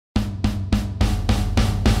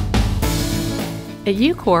At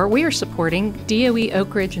UCOR, we are supporting DOE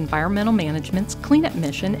Oak Ridge Environmental Management's cleanup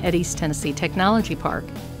mission at East Tennessee Technology Park.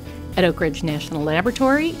 At Oak Ridge National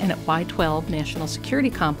Laboratory and at Y-12 National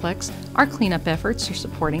Security Complex, our cleanup efforts are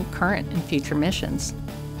supporting current and future missions.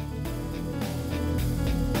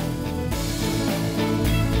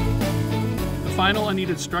 The final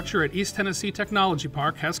unneeded structure at East Tennessee Technology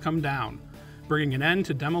Park has come down, bringing an end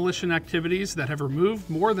to demolition activities that have removed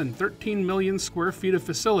more than 13 million square feet of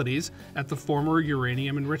facilities at the former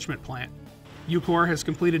uranium enrichment plant. UCOR has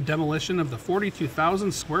completed demolition of the 42,000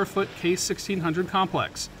 square foot K1600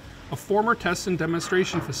 complex, a former test and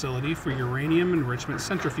demonstration facility for uranium enrichment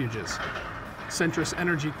centrifuges. Centrus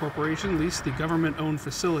Energy Corporation leased the government-owned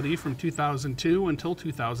facility from 2002 until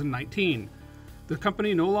 2019. The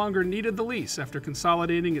company no longer needed the lease after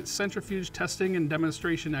consolidating its centrifuge testing and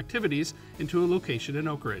demonstration activities into a location in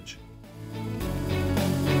Oak Ridge.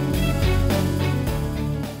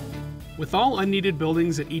 With all unneeded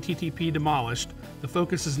buildings at ETTP demolished, the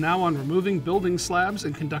focus is now on removing building slabs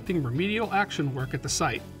and conducting remedial action work at the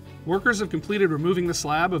site. Workers have completed removing the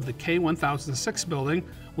slab of the K1006 building,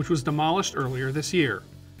 which was demolished earlier this year.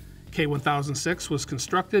 K1006 was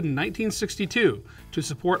constructed in 1962 to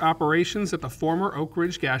support operations at the former Oak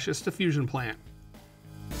Ridge gaseous diffusion plant.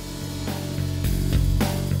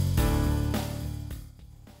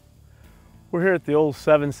 We're here at the old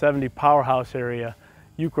 770 powerhouse area.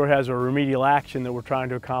 UCOR has a remedial action that we're trying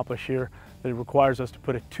to accomplish here that requires us to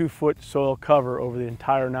put a 2-foot soil cover over the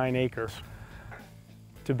entire 9 acres.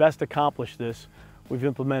 To best accomplish this, we've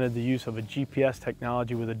implemented the use of a GPS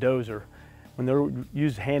technology with a dozer. When they're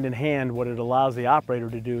used hand in hand, what it allows the operator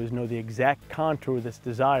to do is know the exact contour that's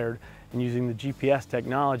desired, and using the GPS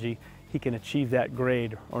technology, he can achieve that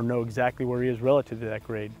grade or know exactly where he is relative to that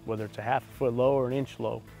grade, whether it's a half a foot low or an inch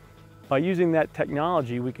low. By using that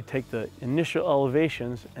technology, we could take the initial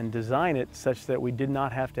elevations and design it such that we did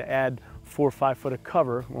not have to add 4 or 5 foot of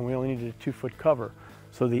cover when we only needed a 2-foot cover.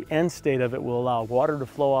 So the end state of it will allow water to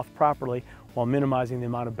flow off properly while minimizing the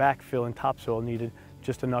amount of backfill and topsoil needed,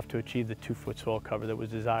 just enough to achieve the 2-foot soil cover that was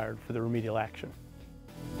desired for the remedial action.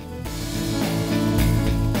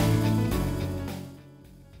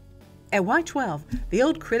 At Y-12, the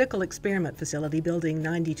old Critical Experiment Facility, Building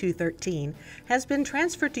 9213, has been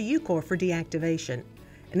transferred to UCOR for deactivation.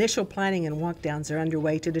 Initial planning and walkdowns are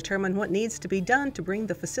underway to determine what needs to be done to bring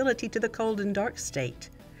the facility to the cold and dark state.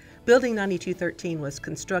 Building 9213 was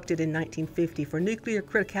constructed in 1950 for nuclear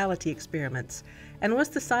criticality experiments and was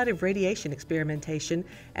the site of radiation experimentation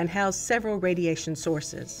and housed several radiation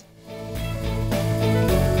sources.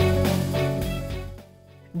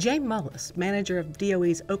 Jay Mullis, manager of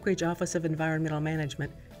DOE's Oak Ridge Office of Environmental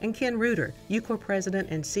Management, and Ken Reuter, UCOR president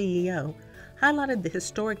and CEO, highlighted the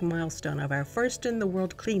historic milestone of our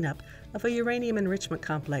first-in-the-world cleanup of a uranium enrichment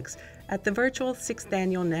complex at the virtual 6th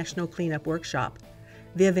Annual National Cleanup Workshop.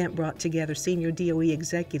 The event brought together senior DOE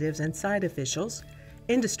executives and site officials,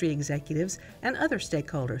 industry executives, and other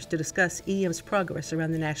stakeholders to discuss EM's progress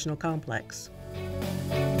around the national complex.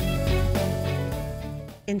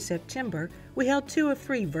 In September, we held 2 of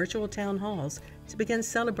 3 virtual town halls to begin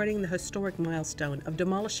celebrating the historic milestone of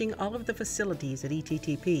demolishing all of the facilities at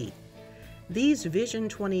ETTP. These Vision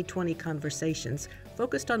 2020 conversations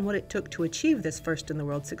focused on what it took to achieve this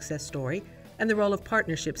first-in-the-world success story and the role of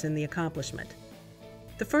partnerships in the accomplishment.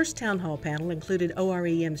 The first town hall panel included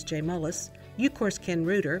OREM's Jay Mullis, UCOR's Ken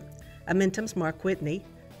Reuter, Amentum's Mark Whitney,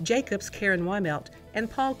 Jacob's Karen Weimelt, and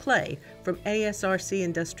Paul Clay from ASRC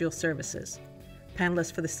Industrial Services.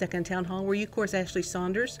 Panelists for the second town hall were UCOR's Ashley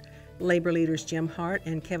Saunders, labor leaders Jim Hart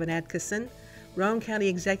and Kevin Adkisson, Roane County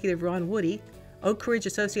Executive Ron Woody, Oak Ridge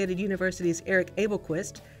Associated University's Eric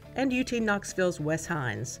Abelquist, and UT Knoxville's Wes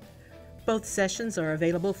Hines. Both sessions are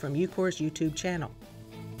available from UCOR's YouTube channel.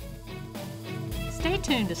 Stay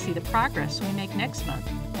tuned to see the progress we make next month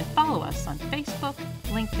and follow us on Facebook,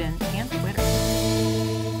 LinkedIn, and Twitter.